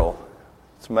Israel.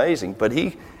 It's amazing. But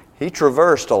He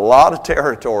traversed a lot of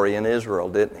territory in Israel,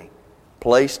 didn't He?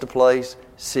 Place to place,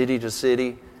 city to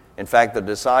city. In fact, the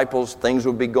disciples, things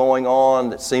would be going on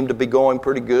that seemed to be going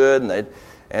pretty good.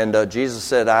 And Jesus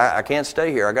said, I can't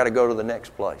stay here. I got to go to the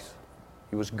next place.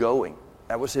 He was going.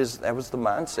 That was the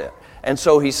mindset. And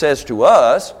so He says to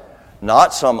us,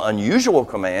 not some unusual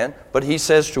command, but He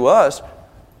says to us,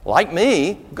 like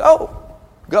me, go.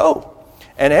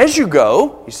 And as you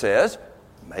go, He says,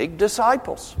 make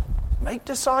disciples. Make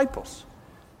disciples.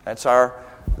 That's the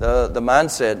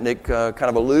mindset. Nick kind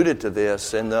of alluded to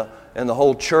this in the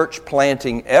whole church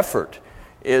planting effort,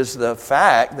 is the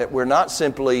fact that we're not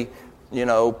simply,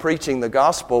 preaching the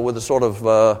gospel with a sort of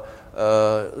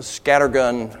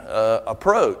scattergun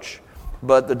approach.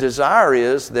 But the desire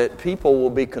is that people will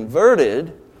be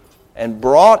converted and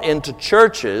brought into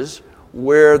churches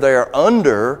where they're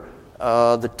under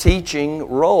the teaching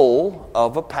role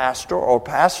of a pastor or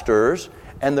pastors,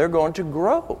 and they're going to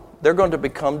grow. They're going to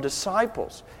become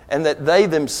disciples. And that they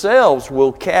themselves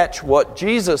will catch what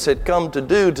Jesus had come to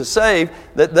do to save,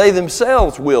 that they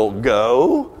themselves will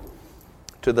go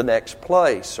to the next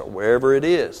place or wherever it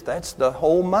is. That's the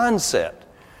whole mindset.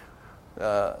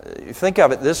 You think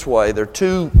of it this way. There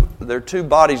are two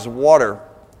bodies of water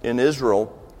in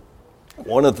Israel.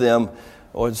 One of them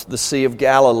was the Sea of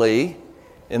Galilee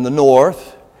in the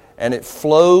north, and it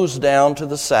flows down to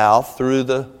the south through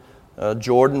the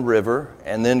Jordan River,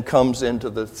 and then comes into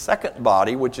the second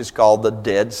body, which is called the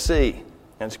Dead Sea.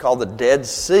 And it's called the Dead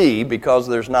Sea because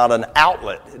there's not an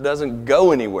outlet. It doesn't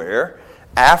go anywhere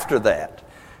after that.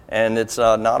 And it's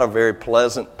not a very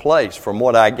pleasant place from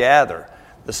what I gather.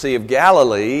 The Sea of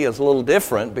Galilee is a little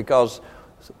different because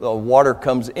the water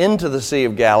comes into the Sea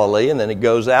of Galilee and then it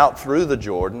goes out through the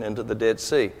Jordan into the Dead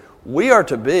Sea. We are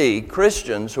to be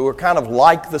Christians who are kind of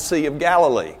like the Sea of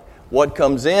Galilee. What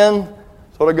comes in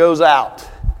sort of goes out.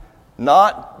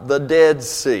 Not the Dead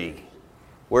Sea,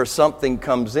 where something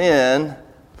comes in,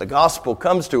 the gospel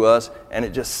comes to us, and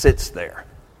it just sits there.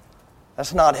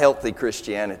 That's not healthy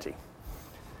Christianity.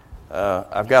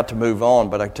 I've got to move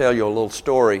on, but I tell you a little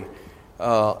story.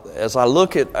 as I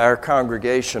look at our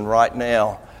congregation right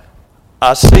now,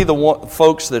 I see the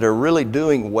folks that are really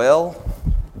doing well.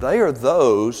 They are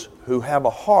those who have a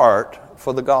heart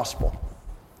for the gospel.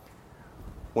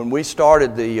 When we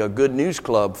started the Good News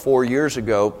Club 4 years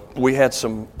ago, we had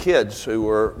some kids who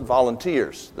were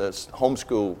volunteers, that's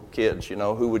homeschool kids,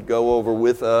 who would go over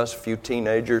with us, a few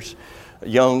teenagers,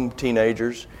 young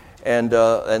teenagers, and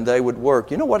they would work.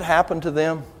 You know what happened to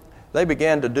them? They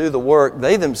began to do the work.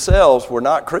 They themselves were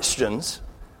not Christians,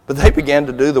 but they began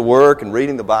to do the work and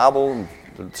reading the Bible and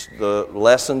the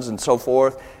lessons and so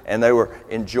forth, and they were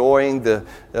enjoying the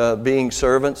being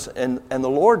servants, and the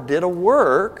Lord did a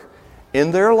work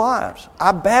in their lives.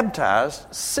 I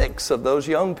baptized 6 of those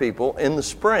young people in the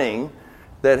spring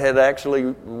that had actually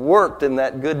worked in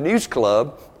that Good News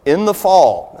Club in the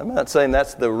fall. I'm not saying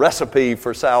that's the recipe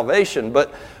for salvation,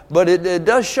 but it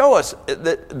does show us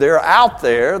that they're out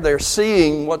there, they're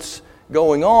seeing what's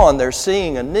going on, they're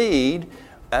seeing a need,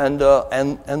 and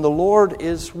the Lord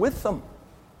is with them.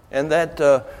 And that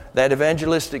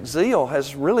evangelistic zeal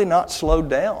has really not slowed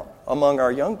down among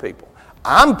our young people.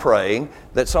 I'm praying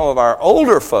that some of our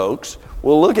older folks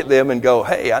will look at them and go,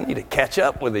 hey, I need to catch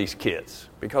up with these kids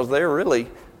because they're really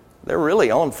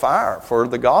on fire for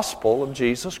the gospel of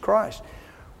Jesus Christ.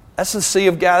 That's the Sea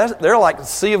of Galilee. They're like the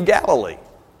Sea of Galilee.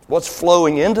 What's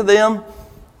flowing into them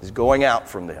is going out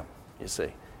from them, you see.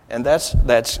 And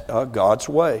that's God's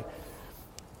way.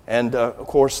 And, of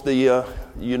course, the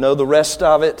rest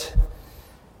of it.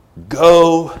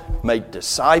 Go, make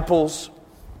disciples,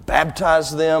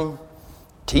 baptize them,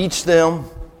 teach them.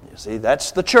 You see,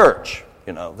 that's the church.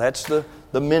 That's the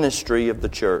ministry of the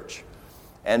church.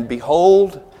 And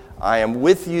behold, I am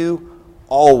with you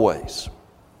always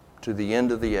to the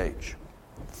end of the age.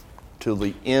 To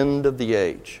the end of the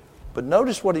age. But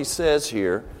notice what he says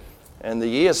here, and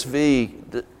the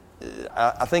ESV,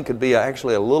 I think, could be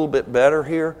actually a little bit better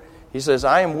here. He says,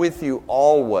 I am with you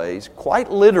always.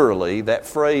 Quite literally, that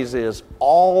phrase is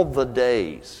all the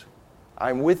days.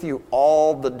 I'm with you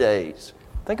all the days.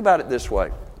 Think about it this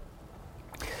way.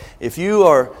 If you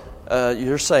are,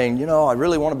 you're saying, I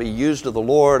really want to be used of the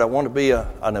Lord. I want to be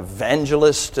an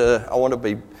evangelist. I want to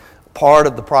be part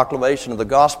of the proclamation of the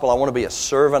gospel. I want to be a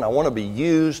servant. I want to be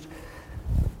used.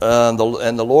 And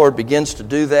the Lord begins to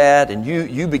do that, and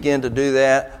you begin to do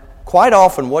that. Quite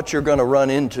often what you're going to run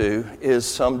into is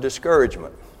some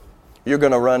discouragement. You're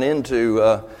going to run into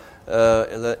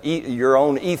your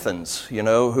own Ethans,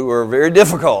 who are very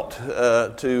difficult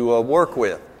to work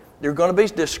with. You're going to be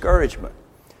discouragement.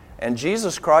 And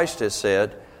Jesus Christ has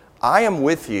said, I am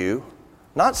with you,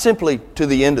 not simply to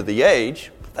the end of the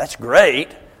age, that's great,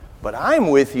 but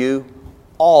I'm with you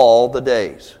all the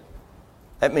days.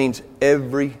 That means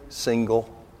every single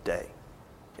day.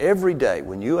 Every day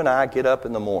when you and I get up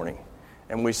in the morning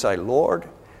and we say, Lord,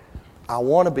 I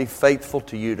want to be faithful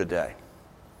to you today.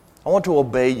 I want to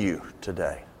obey you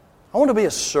today. I want to be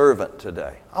a servant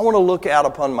today. I want to look out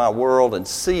upon my world and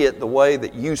see it the way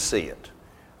that you see it,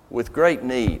 with great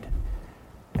need.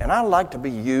 And I'd like to be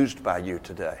used by you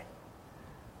today.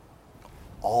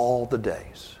 All the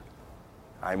days.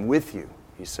 I'm with you,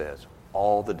 he says,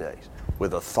 all the days.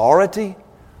 With authority,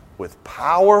 with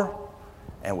power,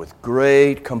 and with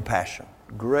great compassion,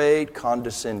 great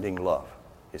condescending love,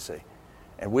 you see.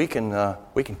 And we can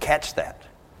catch that.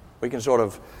 We can sort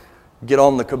of get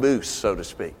on the caboose, so to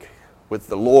speak, with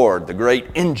the Lord, the great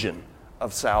engine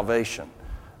of salvation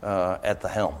at the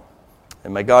helm.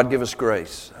 And may God give us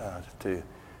grace to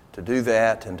do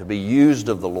that and to be used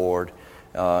of the Lord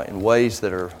in ways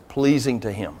that are pleasing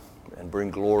to Him and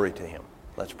bring glory to Him.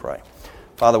 Let's pray.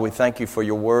 Father, we thank you for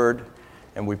your word,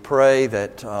 and we pray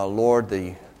that, Lord,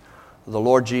 the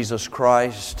Lord Jesus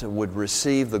Christ would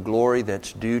receive the glory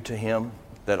that's due to Him,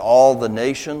 that all the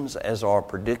nations, as are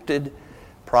predicted,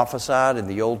 prophesied in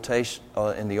the Old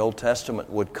Testament,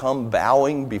 would come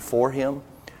bowing before Him.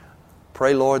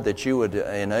 Pray, Lord, that you would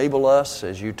enable us,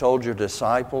 as you told your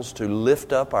disciples, to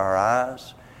lift up our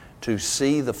eyes, to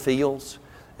see the fields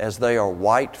as they are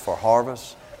white for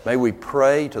harvest. May we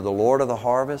pray to the Lord of the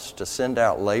harvest to send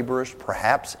out laborers,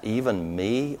 perhaps even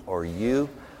me or you,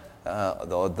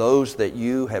 those that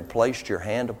you have placed your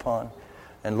hand upon.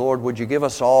 And Lord, would you give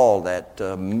us all that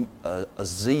a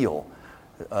zeal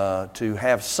to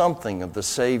have something of the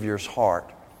Savior's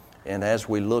heart, and as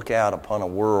we look out upon a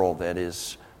world that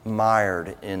is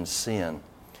mired in sin,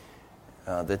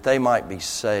 that they might be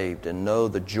saved and know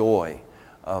the joy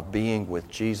of being with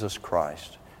Jesus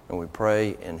Christ. And we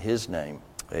pray in His name,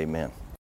 amen.